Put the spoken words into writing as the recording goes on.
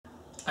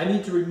I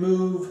need to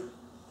remove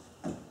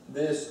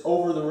this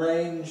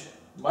over-the-range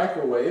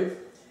microwave,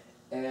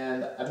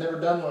 and I've never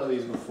done one of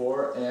these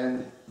before,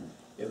 and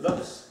it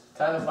looks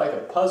kind of like a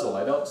puzzle.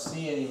 I don't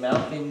see any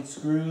mounting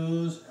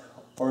screws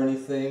or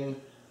anything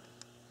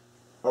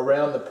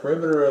around the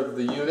perimeter of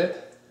the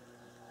unit,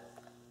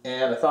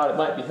 and I thought it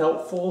might be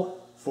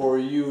helpful for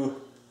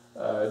you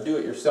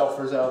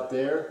do-it-yourselfers out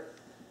there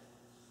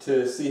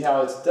to see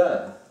how it's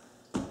done.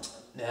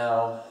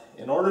 Now,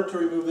 in order to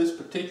remove this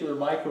particular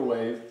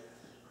microwave,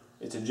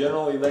 it's a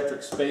General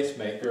Electric Space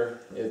Maker.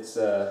 It's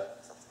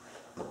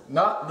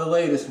not the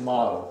latest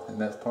model, and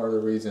that's part of the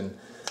reason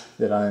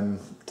that I'm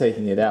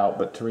taking it out.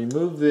 But to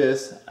remove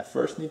this, I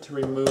first need to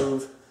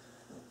remove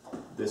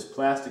this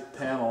plastic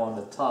panel on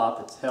the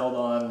top. It's held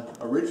on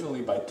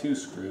originally by 2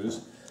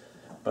 screws,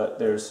 but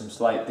there's some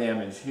slight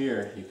damage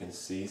here, you can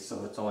see,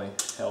 so it's only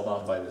held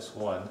on by this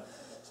one.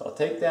 So I'll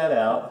take that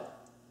out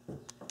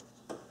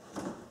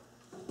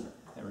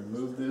and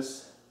remove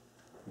this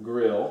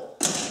grill.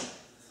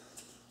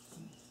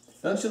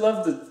 Don't you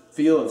love the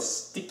feel of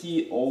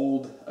sticky,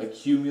 old,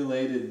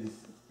 accumulated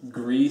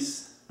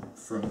grease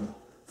from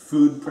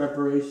food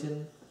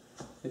preparation?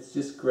 It's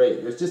just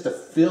great. There's just a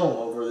film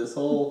over this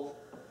whole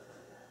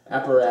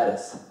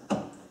apparatus.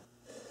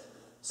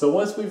 So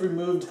once we've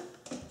removed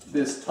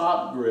this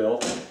top grill,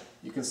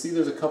 you can see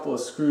there's a couple of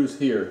screws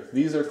here.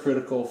 These are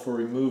critical for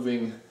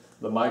removing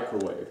the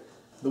microwave.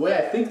 The way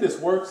I think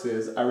this works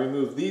is I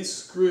remove these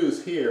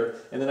screws here,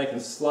 and then I can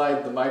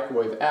slide the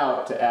microwave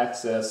out to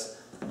access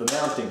the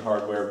mounting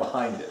hardware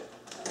behind it.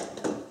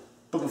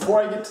 But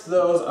before I get to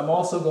those, I'm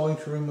also going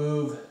to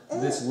remove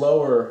this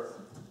lower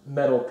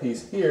metal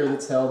piece here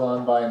that's held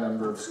on by a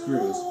number of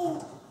screws.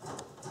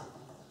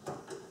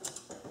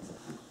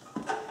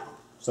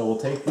 So we'll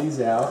take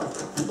these out.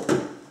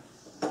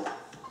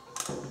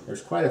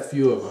 There's quite a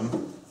few of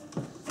them.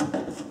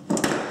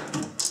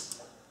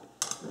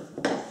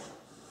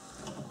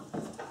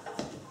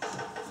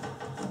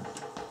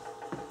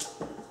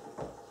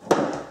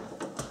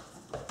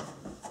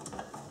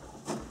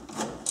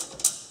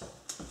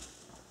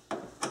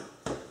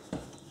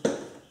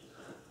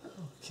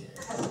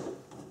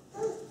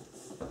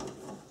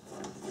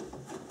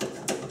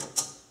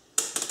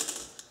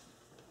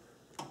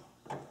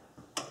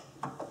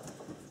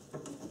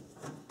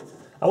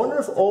 I wonder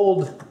if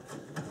old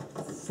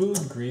food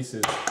grease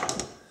is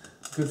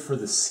good for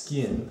the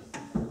skin.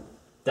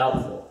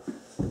 Doubtful.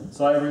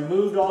 So I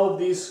removed all of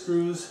these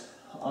screws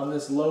on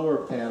this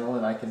lower panel,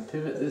 and I can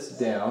pivot this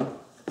down.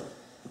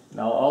 And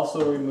I'll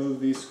also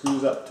remove these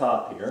screws up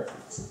top here.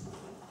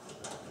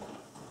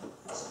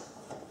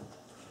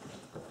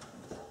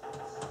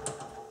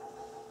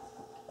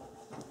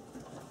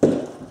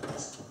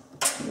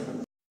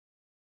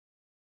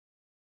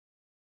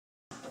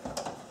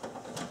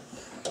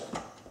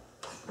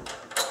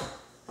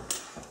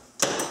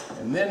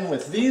 And then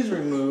with these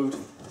removed,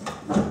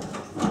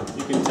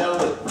 you can tell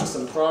that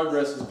some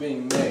progress is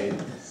being made.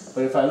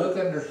 But if I look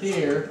under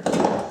here,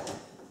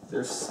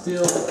 there's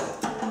still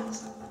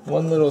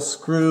one little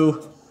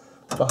screw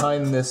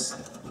behind this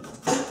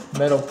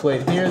metal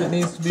plate here that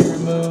needs to be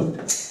removed.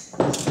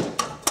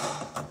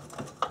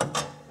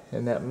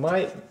 And that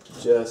might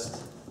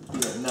just be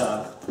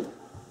enough.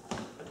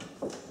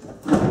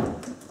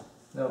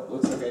 Nope,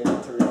 looks like I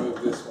need to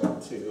remove this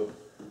one too.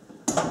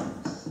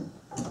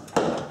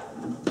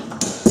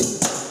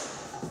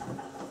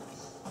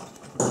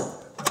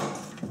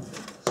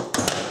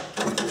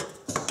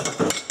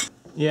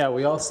 Yeah,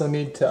 we also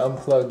need to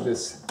unplug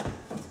this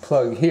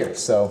plug here,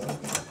 so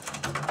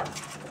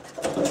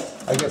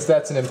I guess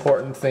that's an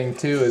important thing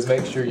too, is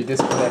make sure you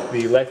disconnect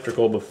the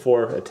electrical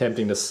before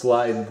attempting to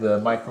slide the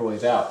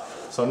microwave out.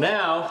 So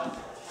now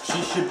she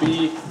should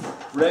be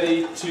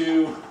ready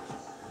to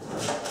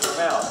come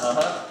out.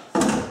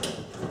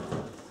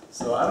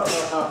 So I don't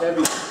know how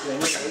heavy this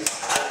thing is.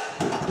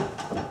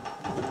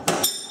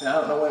 And I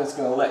don't know when it's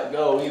going to let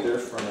go either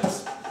from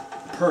its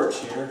perch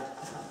here.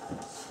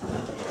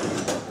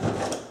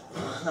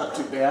 Not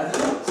too bad.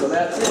 So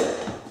that's it.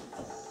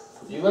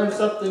 You learn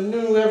something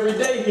new every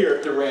day here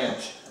at the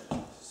ranch.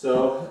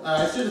 So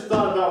I should have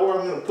thought about where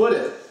I'm going to put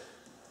it.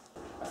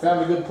 I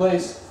found a good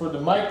place for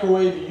the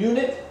microwave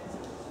unit.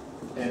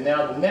 And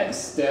now the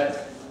next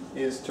step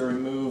is to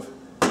remove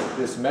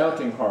this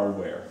mounting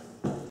hardware.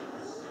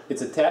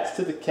 It's attached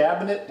to the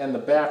cabinet and the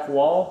back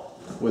wall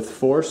with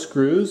 4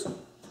 screws.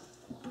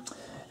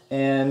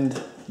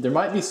 And there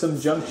might be some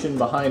junction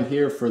behind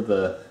here for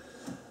the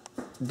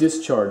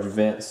discharge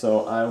vent,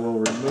 so I will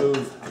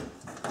remove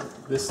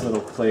this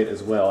little plate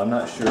as well. I'm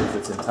not sure if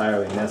it's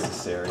entirely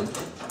necessary.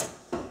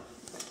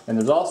 And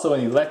there's also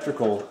an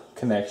electrical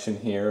connection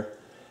here.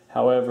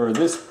 However,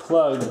 this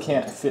plug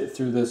can't fit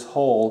through this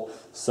hole,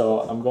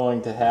 so I'm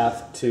going to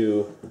have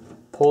to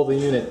pull the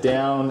unit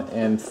down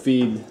and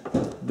feed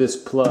this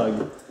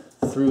plug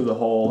through the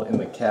hole in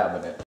the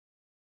cabinet.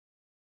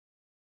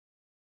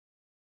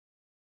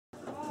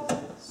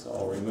 So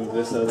I'll remove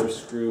this other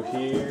screw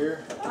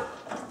here.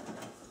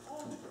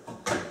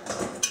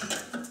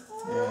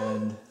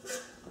 And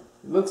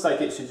It looks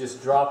like it should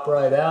just drop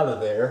right out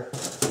of there.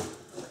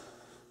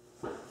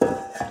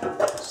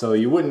 So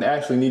you wouldn't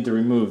actually need to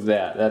remove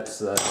that.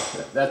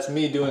 That's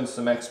me doing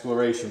some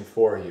exploration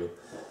for you.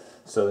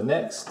 So the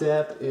next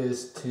step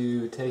is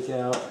to take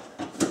out,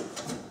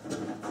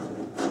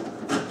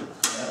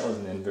 that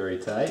wasn't in very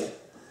tight,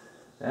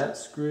 that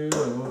screw,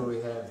 and what do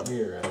we have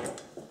here?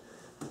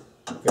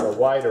 I've got a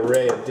wide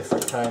array of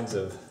different kinds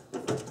of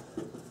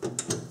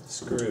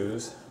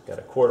screws. Got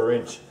a 1/4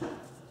 inch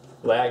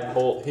lag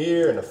bolt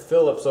here, and a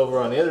Phillips over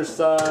on the other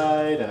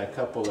side, and a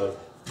couple of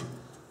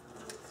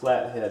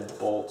flathead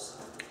bolts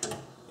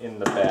in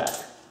the back.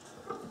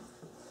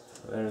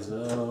 So there's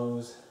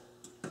those.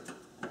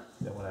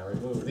 Then when I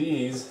remove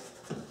these,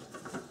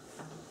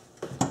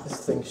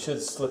 this thing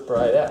should slip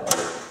right out.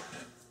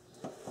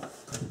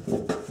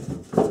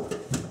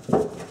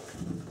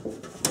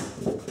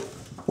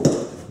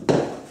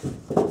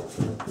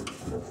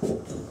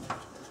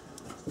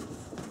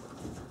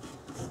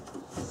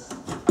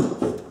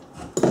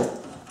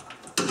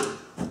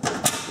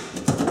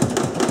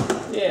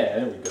 Yeah,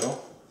 there we go.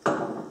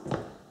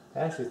 I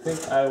actually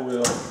think I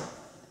will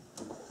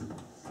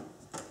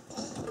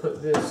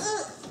put this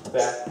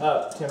back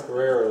up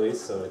temporarily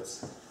so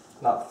it's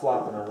not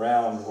flopping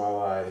around while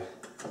I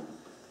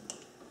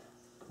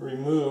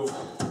remove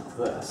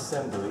the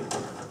assembly.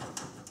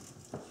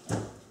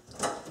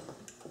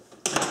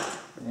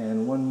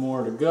 And one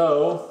more to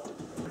go.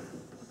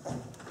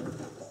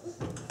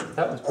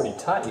 That one's pretty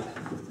tight.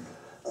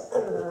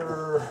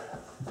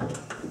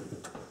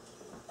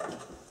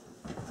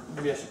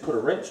 Maybe I should put a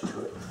wrench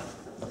to it.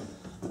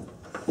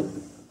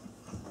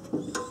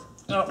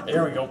 Oh,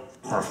 there we go.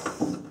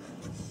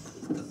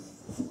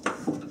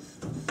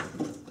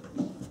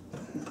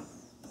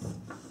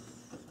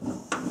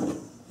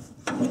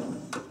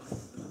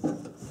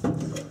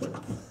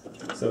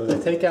 So as I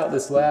take out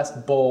this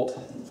last bolt,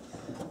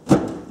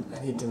 I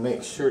need to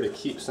make sure to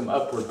keep some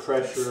upward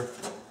pressure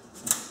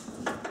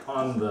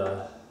on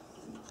the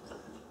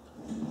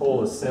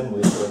whole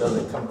assembly so it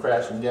doesn't come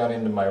crashing down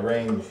into my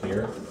range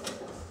here.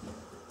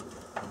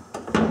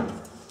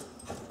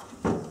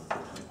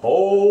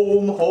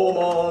 Home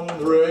on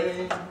the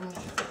range.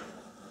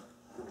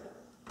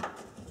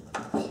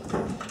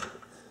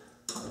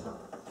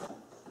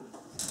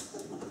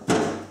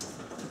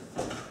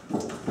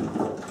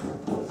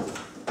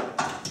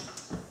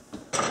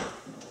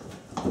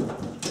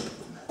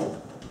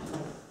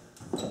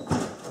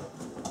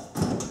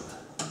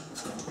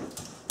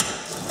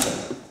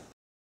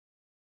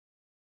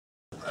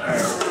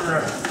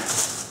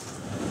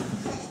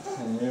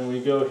 And there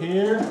we go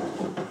here.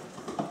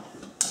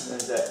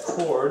 There's that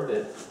cord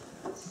that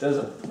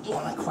doesn't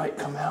want to quite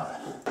come out.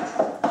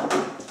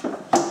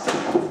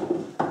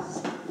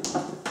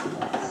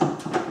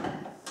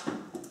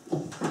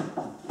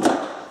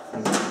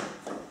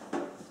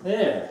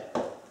 There.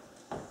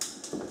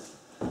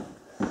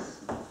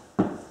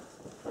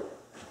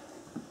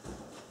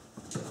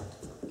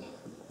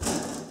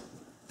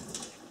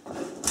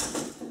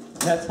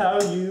 That's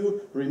how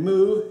you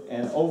remove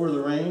an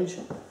over-the-range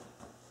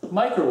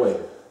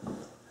microwave.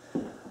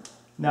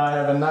 Now I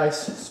have a nice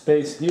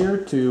space here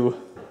to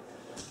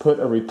put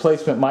a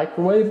replacement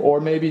microwave or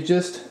maybe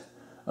just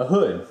a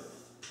hood.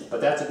 But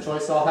that's a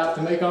choice I'll have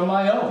to make on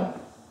my own.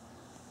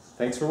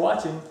 Thanks for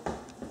watching.